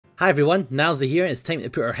Hi everyone, Nilesy here. It's time to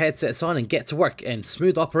put our headsets on and get to work in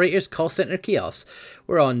Smooth Operators Call Center Chaos.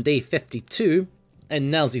 We're on day 52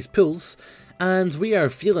 in Nilesy's pools, and we are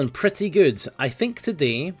feeling pretty good. I think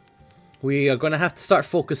today we are going to have to start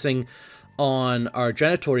focusing on our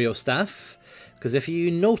janitorial staff, because if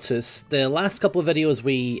you notice, the last couple of videos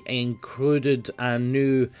we added a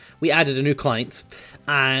new client,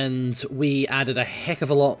 and we added a heck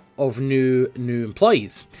of a lot of new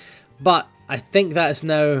employees. But I think that's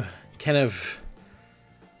now kind of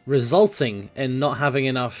resulting in not having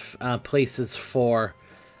enough places for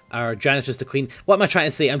our janitors to clean. What am I trying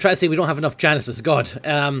to say? I'm trying to say we don't have enough janitors. God.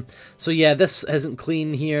 So yeah, this isn't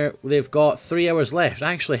clean here. They've got 3 hours left.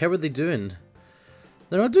 Actually, how are they doing?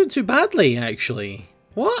 They're not doing too badly, actually.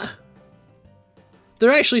 What?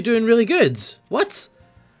 They're actually doing really good. What?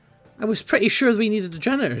 I was pretty sure we needed the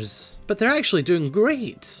janitors, but they're actually doing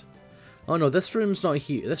great. Oh no, this room's not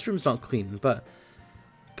here. This room's not clean, but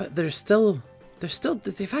they've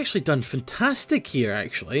actually done fantastic here,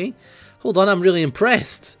 actually. Hold on, I'm really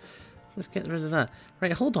impressed. Let's get rid of that.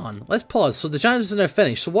 Right, hold on. Let's pause. So the janitors are now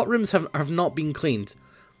finished. So what rooms have not been cleaned?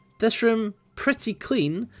 This room, pretty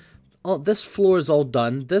clean. Oh, this floor is all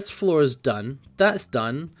done. This floor is done. That's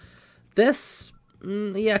done. This,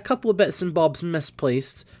 yeah, a couple of bits and bobs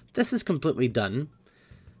misplaced. This is completely done.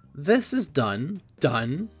 This is done.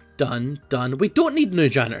 Done. Done. We don't need new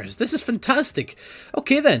janitors. This is fantastic.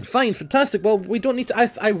 Okay then, fine, fantastic. Well, we don't need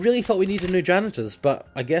to... I really thought we needed new janitors, but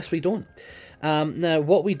I guess we don't. Now,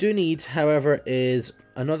 what we do need, however, is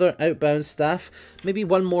another outbound staff. Maybe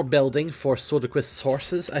one more building for Sodaquist's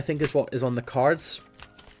horses, I think is what is on the cards.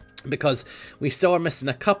 Because we still are missing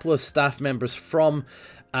a couple of staff members from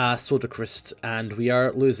Sodaquist, and we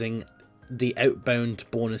are losing the outbound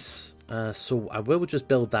bonus. So I will just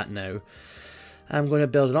build that now. I'm going to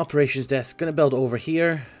build an operations desk. Going to build over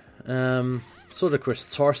here.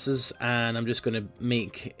 Sodaquist's horses, and I'm just going to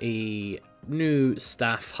make a new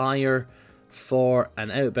staff hire for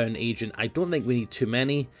an outbound agent. I don't think we need too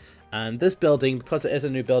many. And this building, because it is a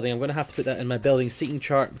new building, I'm going to have to put that in my building seating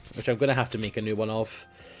chart, which I'm going to have to make a new one of.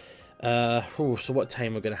 So what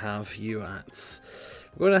time we're going to have you at?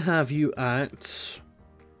 We're going to have you at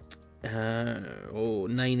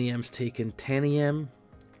 9 a.m.'s taken. 10 a.m.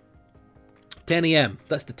 10 a.m.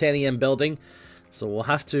 That's the 10 a.m. building. So we'll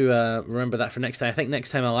have to remember that for next time. I think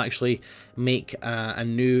next time I'll actually make a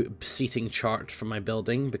new seating chart for my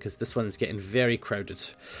building, because this one's getting very crowded.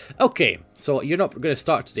 Okay, so you're not going to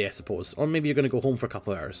start today, I suppose. Or maybe you're going to go home for a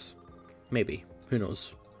couple of hours. Maybe. Who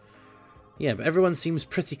knows? Yeah, but everyone seems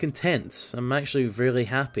pretty content. I'm actually really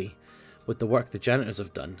happy with the work the janitors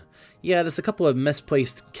have done. Yeah, there's a couple of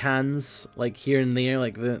misplaced cans, like here and there,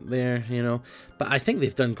 like there, you know. But I think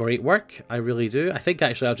they've done great work. I really do. I think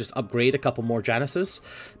actually I'll just upgrade a couple more janitors.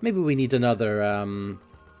 Maybe we need another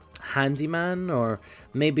handyman, or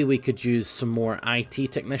maybe we could use some more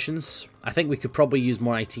IT technicians. I think we could probably use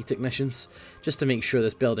more IT technicians just to make sure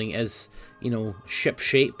this building is, you know, ship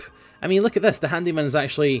shape. I mean, look at this. The handyman is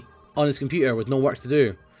actually on his computer with no work to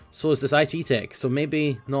do. So is this IT tech, so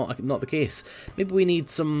maybe not the case. Maybe we need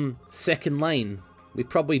some second line. We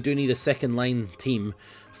probably do need a second line team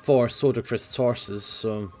for Sodaquist's horses,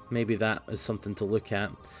 so maybe that is something to look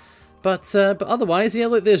at. But otherwise, yeah,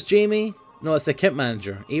 look, there's Jamie. No, it's the account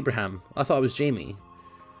manager, Abraham. I thought it was Jamie.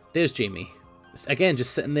 There's Jamie. Again,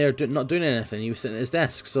 just sitting there not doing anything. He was sitting at his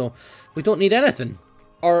desk, so we don't need anything.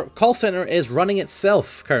 Our call center is running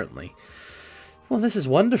itself currently. Well, this is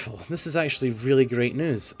wonderful. This is actually really great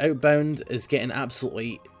news. Outbound is getting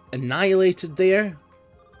absolutely annihilated there.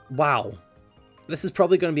 Wow. This is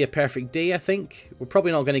probably going to be a perfect day, I think. We're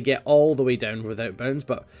probably not going to get all the way down with outbounds,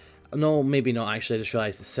 but no, maybe not actually. I just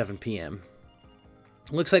realized it's 7 p.m.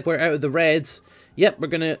 Looks like we're out of the reds. Yep, we're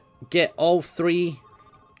going to get all 3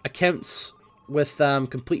 accounts with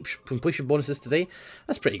completion bonuses today.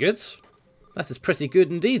 That's pretty good. That is pretty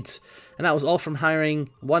good indeed. And that was all from hiring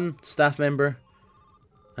 1 staff member.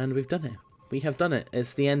 And we've done it. We have done it.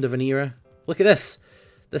 It's the end of an era. Look at this.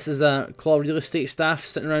 This is Claw Real Estate staff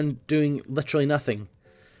sitting around doing literally nothing.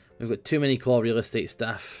 We've got too many Claw Real Estate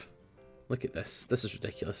staff. Look at this. This is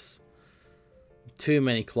ridiculous. Too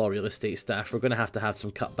many Claw Real Estate staff. We're going to have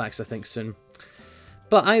some cutbacks, I think, soon.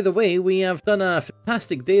 But either way, we have done a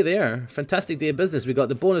fantastic day there. Fantastic day of business. We got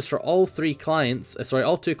the bonus for all 3 clients.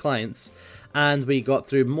 All 2 clients. And we got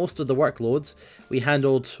through most of the workloads. We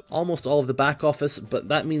handled almost all of the back office, but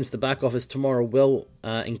that means the back office tomorrow will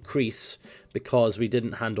increase because we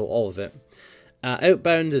didn't handle all of it.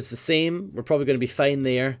 Outbound is the same. We're probably going to be fine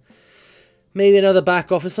there. Maybe another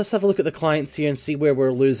back office. Let's have a look at the clients here and see where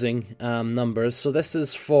we're losing numbers. So this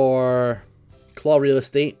is for Claw Real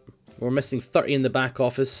Estate. We're missing 30 in the back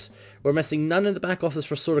office. We're missing none in the back office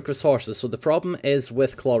for Sodacrist horses. So the problem is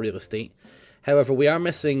with claw real estate. However, we are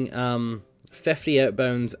missing 50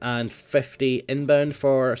 outbound and 50 inbound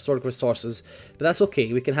for Sodacrist horses. But that's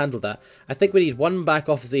okay. We can handle that. I think we need one back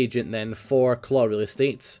office agent then for claw real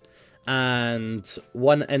estate. And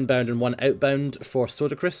one inbound and one outbound for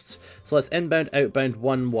Sodacrists. So let's inbound, outbound,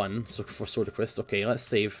 1-1. So for Sodacrist. Okay, let's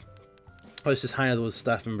save. Let's just hire those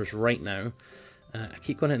staff members right now. I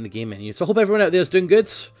keep going into the game menu. So I hope everyone out there is doing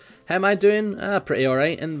good. How am I doing? Pretty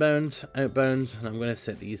alright. Inbound, outbound. And I'm going to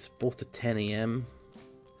set these both to 10 AM.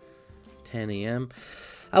 10 AM.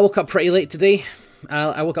 I woke up pretty late today.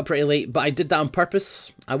 I woke up pretty late, but I did that on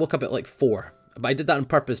purpose. I woke up at like 4. But I did that on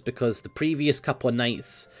purpose because the previous couple of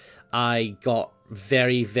nights I got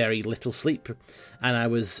very, very little sleep. And I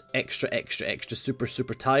was extra,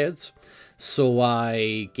 super tired. So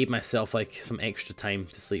I gave myself like some extra time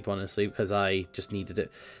to sleep, honestly, because I just needed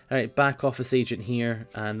it. Alright, back office agent here,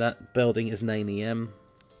 and that building is 9 AM.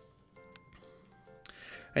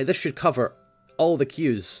 Alright, this should cover all the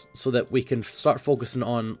queues so that we can start focusing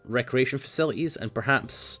on recreation facilities and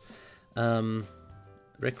perhaps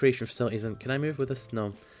recreation facilities. And can I move with this?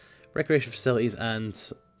 No. Recreation facilities and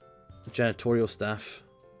janitorial staff.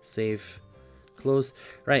 Save. Close.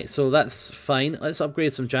 Right, so that's fine. Let's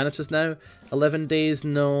upgrade some janitors now. 11 days,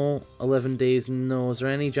 no. 11 days, no. Is there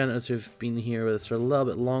any janitors who've been here with us for a little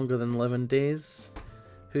bit longer than 11 days?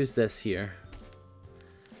 Who's this here?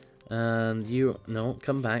 And you... No,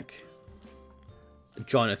 come back.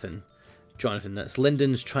 Jonathan. Jonathan, that's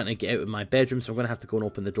Lyndon's trying to get out of my bedroom, so I'm going to have to go and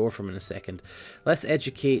open the door for him in a second. Let's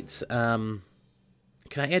educate... Can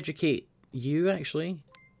I educate you, actually?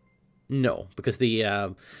 No, because the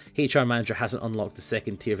HR manager hasn't unlocked the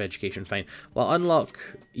second tier of education. Fine. Well, I'll unlock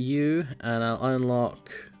you, and I'll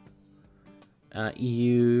unlock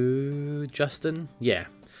you, Justin. Yeah.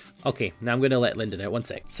 Okay, now I'm going to let Lyndon out. One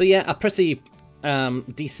sec. So yeah, a pretty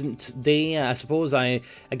decent day, I suppose. I,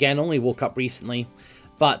 again, only woke up recently.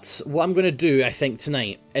 But what I'm going to do, I think,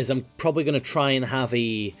 tonight, is I'm probably going to try and have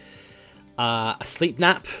a sleep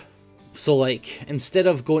nap. So, like, instead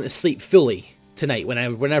of going to sleep fully tonight,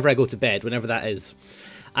 whenever I go to bed, whenever that is,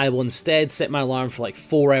 I will instead set my alarm for like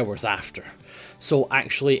 4 hours after. So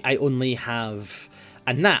actually I only have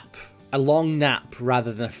a nap, a long nap,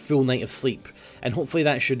 rather than a full night of sleep. And hopefully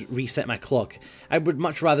that should reset my clock. I would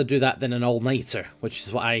much rather do that than an all-nighter, which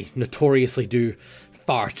is what I notoriously do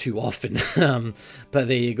far too often. But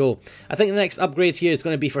there you go. I think the next upgrade here is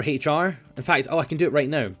going to be for HR. In fact, oh, I can do it right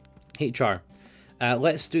now. HR.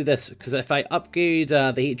 Let's do this, because if I upgrade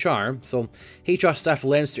the HR, so HR staff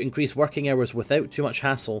learns to increase working hours without too much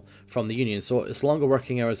hassle from the union. So it's longer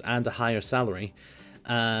working hours and a higher salary.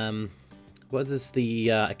 What does the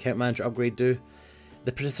account manager upgrade do?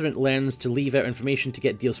 The participant learns to leave out information to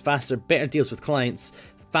get deals faster, better deals with clients,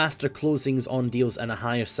 faster closings on deals, and a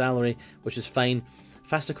higher salary, which is fine.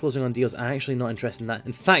 Faster closing on deals, I'm actually not interested in that.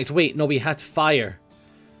 In fact, wait, no, we had to fire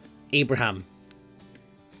Abraham.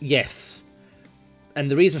 Yes. And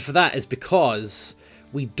the reason for that is because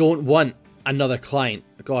we don't want another client.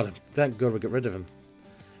 God, thank God we got rid of him.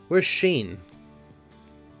 Where's Shane?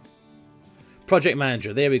 Project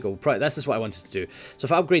manager, there we go. This is what I wanted to do. So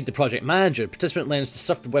if I upgrade the project manager, participant learns to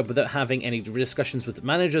surf the web without having any discussions with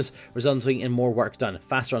managers, resulting in more work done,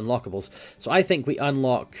 faster unlockables. So I think we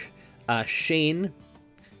unlock Shane.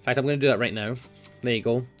 In fact, I'm going to do that right now. There you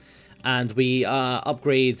go. And we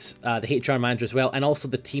upgrade the HR manager as well, and also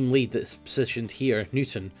the team lead that's positioned here,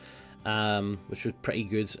 Newton, which was pretty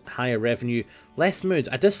good. Higher revenue, less mood.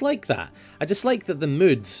 I dislike that. I dislike that the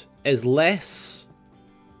mood is less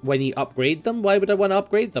when you upgrade them. Why would I want to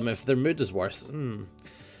upgrade them if their mood is worse?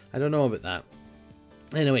 I don't know about that.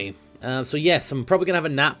 Anyway, so yes, I'm probably going to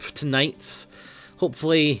have a nap tonight.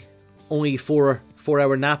 Hopefully only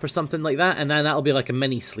 4-hour nap or something like that, and then that'll be like a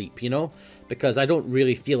mini sleep, you know? Because I don't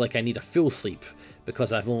really feel like I need a full sleep,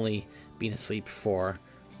 because I've only been asleep for,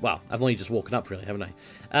 well, I've only just woken up really, haven't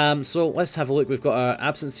I? So let's have a look. We've got our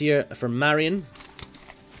absence here for Marion.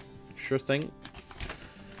 Sure thing.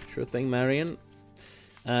 Sure thing, Marion.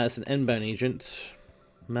 It's an inbound agent.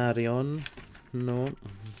 Marion. No,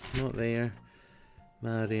 not there.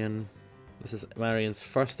 Marion. This is Marion's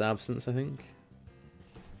first absence, I think.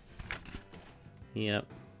 Yep.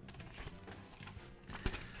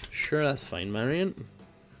 Sure, that's fine, Marion.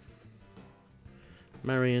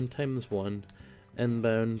 Marion times 1,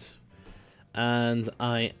 inbound, and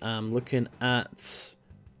I am looking at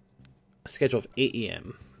a schedule of 8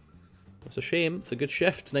 AM. It's a shame. It's a good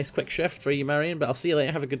shift, nice quick shift for you, Marion. But I'll see you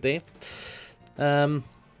later. Have a good day.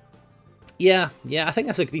 Yeah, I think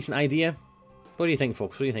that's a decent idea. What do you think,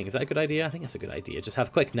 folks? What do you think? Is that a good idea? I think that's a good idea. Just have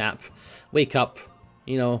a quick nap, wake up,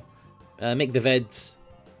 you know, make the vids.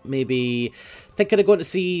 Maybe thinking of going to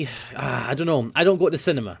see. I don't know. I don't go to the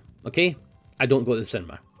cinema. Okay, I don't go to the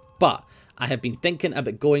cinema, but I have been thinking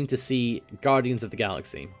about going to see Guardians of the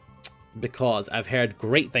Galaxy because I've heard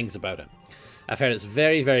great things about it. I've heard it's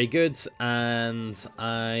very, very good, and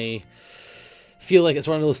I feel like it's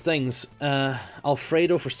one of those things.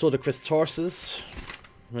 Alfredo for Soda Crisp Horses.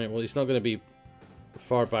 Right, well, he's not going to be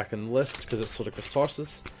far back in the list because it's Soda Crisp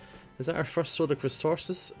Horses. Is that our first Soda Crisp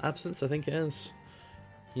Horses absence? I think it is.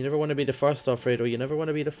 You never want to be the first, Alfredo. You never want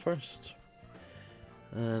to be the first.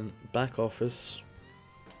 And back office.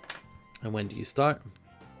 And when do you start?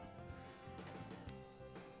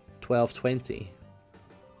 12:20.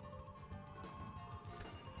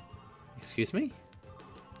 Excuse me?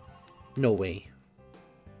 No way.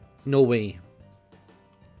 No way.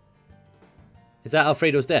 Is that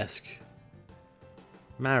Alfredo's desk?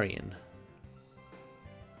 Marion.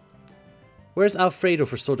 Where's Alfredo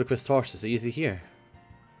for Soda Crisp Horses? Is he here?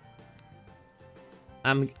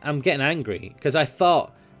 I'm getting angry because I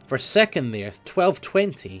thought for a second there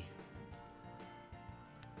 12:20.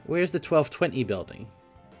 Where's the 12:20 building?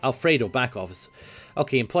 Alfredo back office.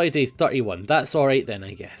 Okay, employee days 31. That's all right then,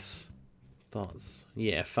 I guess. Thoughts?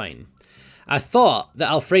 Yeah, fine. I thought that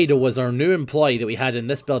Alfredo was our new employee that we had in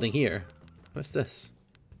this building here. What's this?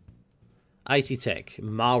 IT Tech.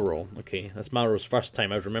 Mauro. Okay, that's Mauro's first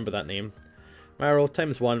time. I remember that name. Mauro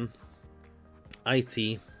times 1.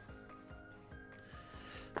 IT.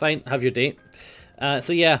 Fine, have your day.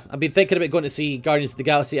 So yeah, I've been thinking about going to see Guardians of the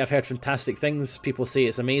Galaxy. I've heard fantastic things. People say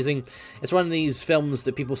it's amazing. It's one of these films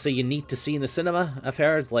that people say you need to see in the cinema, I've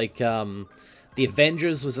heard. Like, The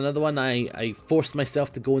Avengers was another one I forced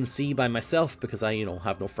myself to go and see by myself because I,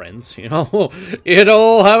 have no friends, you know. You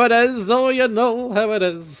know how it is. Oh, you know how it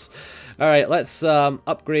is. Alright, let's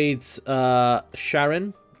upgrade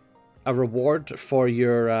Sharon. A reward for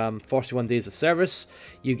your 41 days of service.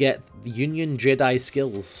 You get Union Jedi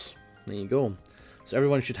skills. There you go. So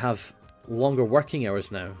everyone should have longer working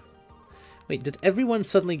hours now. Wait, did everyone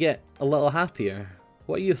suddenly get a little happier?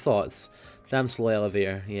 What are your thoughts? Damn slow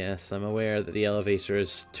elevator. Yes, I'm aware that the elevator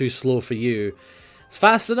is too slow for you. It's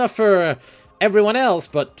fast enough for everyone else,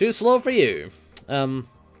 but too slow for you. So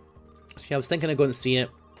yeah, I was thinking of going to see it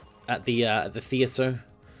at the theater.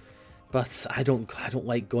 But I don't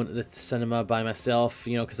like going to the cinema by myself,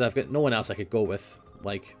 because I've got no one else I could go with.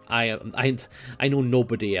 Like, I know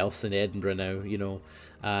nobody else in Edinburgh now,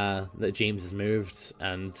 that James has moved,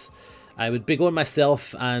 and I would be going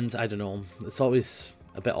myself, and I don't know, it's always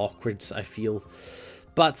a bit awkward, I feel.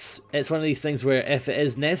 But it's one of these things where if it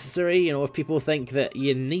is necessary, if people think that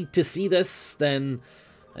you need to see this, then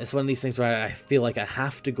it's one of these things where I feel like I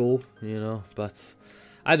have to go, but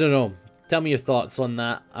I don't know. Tell me your thoughts on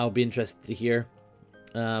that. I'll be interested to hear.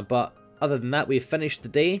 But other than that, we've finished the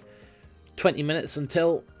day. 20 minutes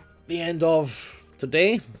until the end of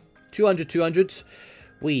today. 200.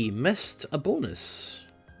 We missed a bonus.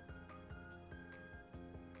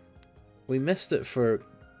 We missed it for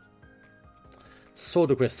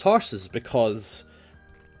Soda Crisp Horses because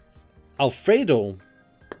Alfredo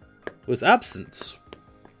was absent.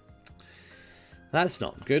 That's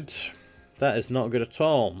not good. That is not good at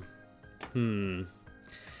all.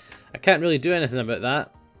 I can't really do anything about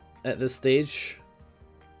that at this stage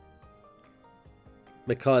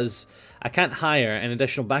because I can't hire an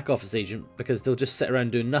additional back office agent because they'll just sit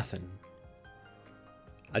around doing nothing.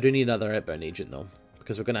 I do need another outbound agent though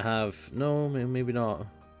because we're going to have... No, maybe not.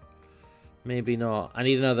 Maybe not. I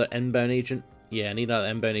need another inbound agent. Yeah, I need another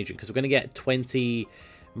inbound agent because we're going to get 20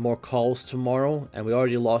 more calls tomorrow and we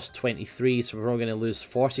already lost 23, so we're probably going to lose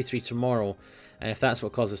 43 tomorrow. And if that's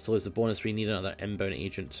what causes us to lose the bonus, we need another inbound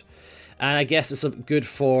agent. And I guess it's good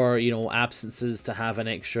for, absences to have an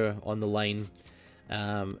extra on the line.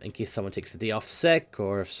 In case someone takes the day off sick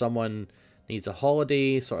or if someone needs a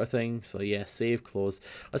holiday sort of thing. So yeah, save, close.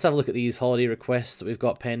 Let's have a look at these holiday requests that we've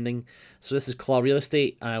got pending. So this is Claw Real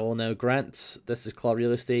Estate. I will now grant. This is Claw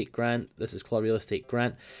Real Estate, grant. This is Claw Real Estate,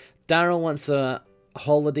 grant. Daryl wants a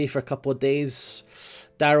holiday for a couple of days.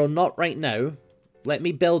 Daryl, not right now. Let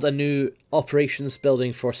me build a new operations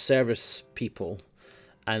building for service people.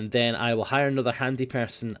 And then I will hire another handy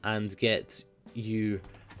person and get you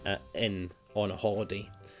in on a holiday.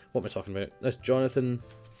 What am I talking about? That's Jonathan.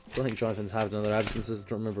 I don't think Jonathan's had another absences. I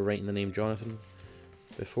don't remember writing the name Jonathan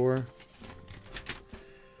before.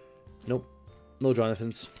 Nope. No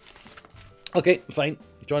Jonathans. Okay, fine.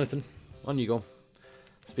 Jonathan, on you go.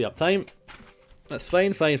 Speed up time. That's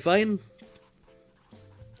fine.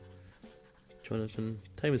 Jonathan,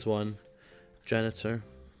 times 1. Janitor.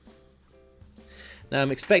 Now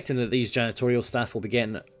I'm expecting that these janitorial staff will be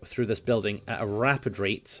getting through this building at a rapid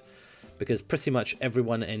rate, because pretty much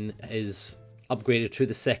everyone in is upgraded to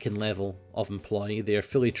the 2nd level of employee. They are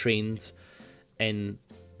fully trained in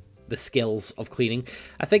the skills of cleaning.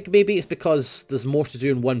 I think maybe it's because there's more to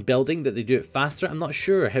do in one building that they do it faster. I'm not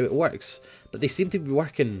sure how it works, but they seem to be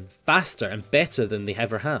working faster and better than they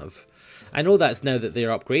ever have. I know that's now that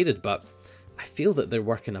they're upgraded, but I feel that they're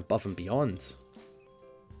working above and beyond.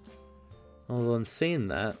 Although in saying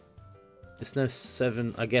that, it's now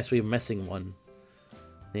 7. I guess we're missing one.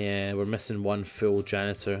 Yeah, we're missing one full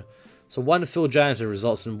janitor. So one full janitor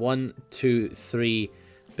results in 1, 2, 3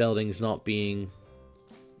 buildings not being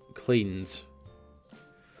cleaned.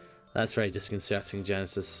 That's very disconcerting,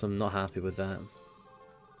 Genesis. I'm not happy with that.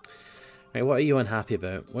 Right, what are you unhappy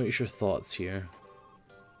about? What is your thoughts here?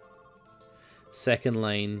 2nd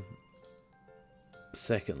line.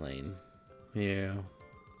 2nd line. Yeah.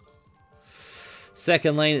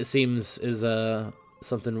 2nd line, it seems, is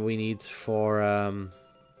something we need for...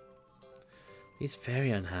 He's very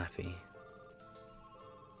unhappy.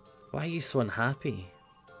 Why are you so unhappy?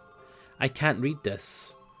 I can't read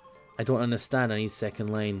this. I don't understand. I need 2nd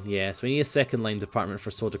line. Yes, we need a 2nd line department for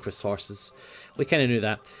Soda Crisp horses. We kind of knew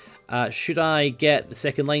that. Should I get the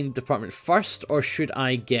 2nd line department first, or should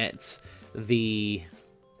I get the...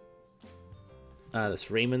 this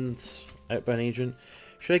Raymond outbound agent.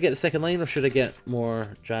 Should I get the 2nd line, or should I get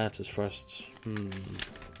more janitors first?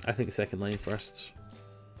 I think the 2nd line first.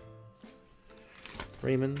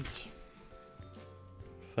 Raymond.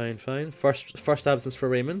 Fine, fine. First absence for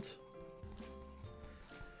Raymond.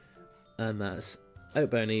 And that's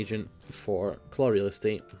outbound agent for Claw Real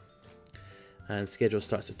Estate. And schedule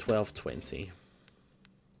starts at 12:20.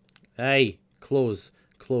 Hey, close,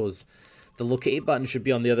 close. The locate button should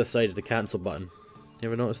be on the other side of the cancel button. You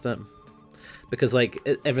ever noticed that? Because like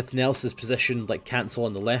everything else is positioned like cancel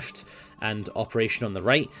on the left and operation on the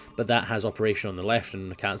right, but that has operation on the left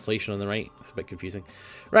and cancellation on the right. It's a bit confusing.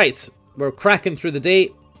 Right, we're cracking through the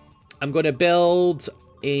day. I'm going to build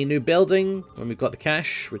a new building when we've got the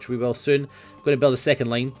cash, which we will soon. I'm going to build a 2nd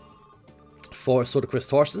line for Soda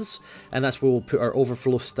Crisp horses, and that's where we'll put our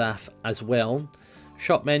overflow staff as well.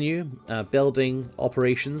 Shop menu, building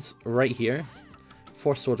operations right here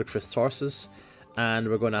for Soda Crisp horses, and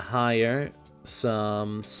we're going to hire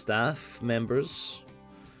some staff members.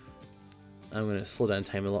 I'm going to slow down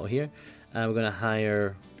time a little here. And we're going to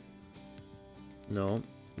hire... No,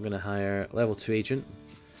 we're going to hire level 2 agent.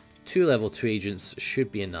 2 level 2 agents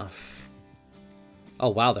should be enough. Oh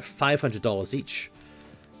wow, they're $500 each.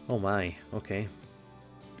 Oh my, okay.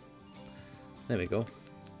 There we go.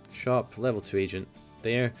 Shop, level 2 agent.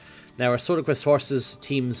 There. Now our Soda Crisp horses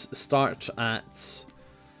teams start at...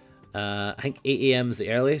 I think 8 AM is the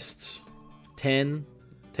earliest. 10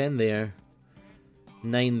 there.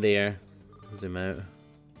 9 there. Zoom out.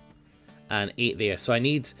 And 8 there. So I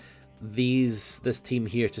need this team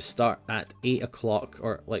here to start at 8 o'clock,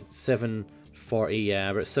 or like 7:40, yeah,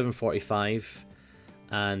 about 7:45,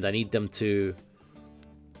 and I need them to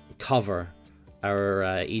cover our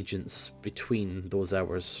agents between those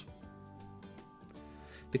hours.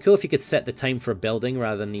 Be cool if you could set the time for a building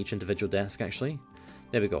rather than each individual desk, actually.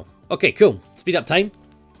 There we go. Okay, cool. Speed up time.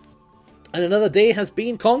 And another day has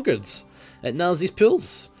been conquered at Nilesy's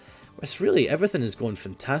pools. It's really, everything is going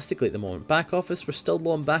fantastically at the moment. Back office, we're still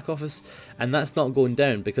low on back office, and that's not going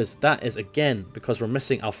down because that is, again, because we're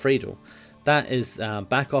missing Alfredo. That is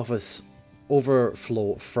back office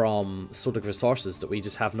overflow from Soda Crisp horses that we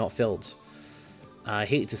just have not filled. I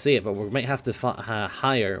hate to say it, but we might have to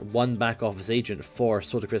hire one back office agent for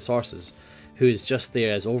Soda Crisp horses who is just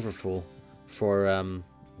there as overflow for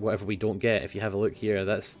whatever we don't get. If you have a look here,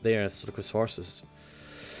 that's there as Soda Crisp horses.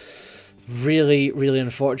 Really, really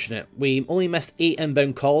unfortunate. We only missed 8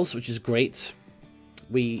 inbound calls, which is great.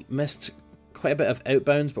 We missed quite a bit of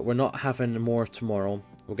outbounds, but we're not having more tomorrow.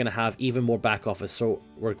 We're going to have even more back office, so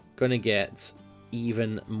we're going to get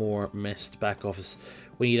even more missed back office.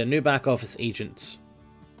 We need a new back office agent,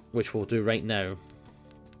 which we'll do right now.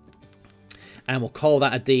 And we'll call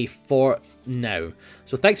that a day for now.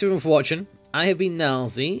 So thanks everyone for watching. I have been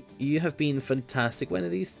Nilesy. You have been fantastic. When are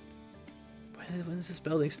these... When does this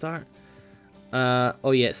building start?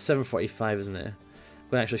 Oh yeah, it's 7:45, isn't it? I'm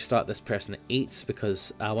going to actually start this person at 8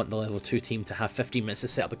 because I want the level 2 team to have 15 minutes to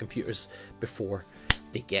set up the computers before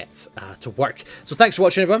they get to work. So thanks for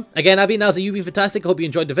watching, everyone. Again, I've been Nilesy. You've been fantastic. I hope you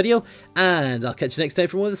enjoyed the video, and I'll catch you next time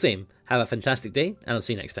for more of the same. Have a fantastic day, and I'll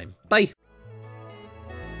see you next time. Bye!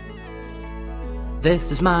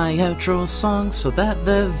 This is my outro song so that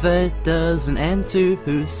the vid doesn't end too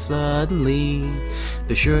suddenly.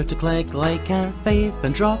 Be sure to click like and fave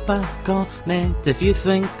and drop a comment if you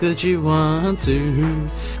think that you want to.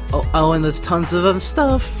 Oh, and there's tons of other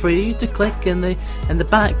stuff for you to click in the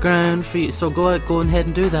background for you, so go ahead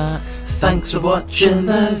and do that. Thanks for watching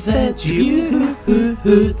the vid, you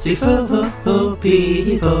beautiful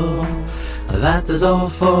people. That is all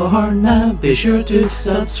for now. Be sure to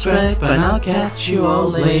subscribe, and I'll catch you all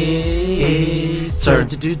later.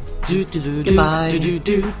 Goodbye.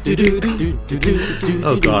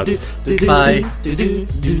 Oh God. Bye.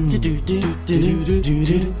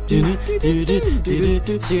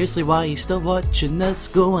 Seriously, why are you still watching this?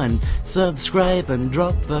 Go and subscribe and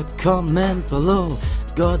drop a comment below.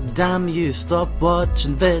 God damn you, stop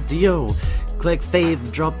watching video. Click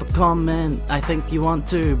fave, drop a comment, I think you want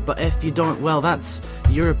to, but if you don't, well, that's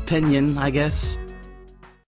your opinion, I guess.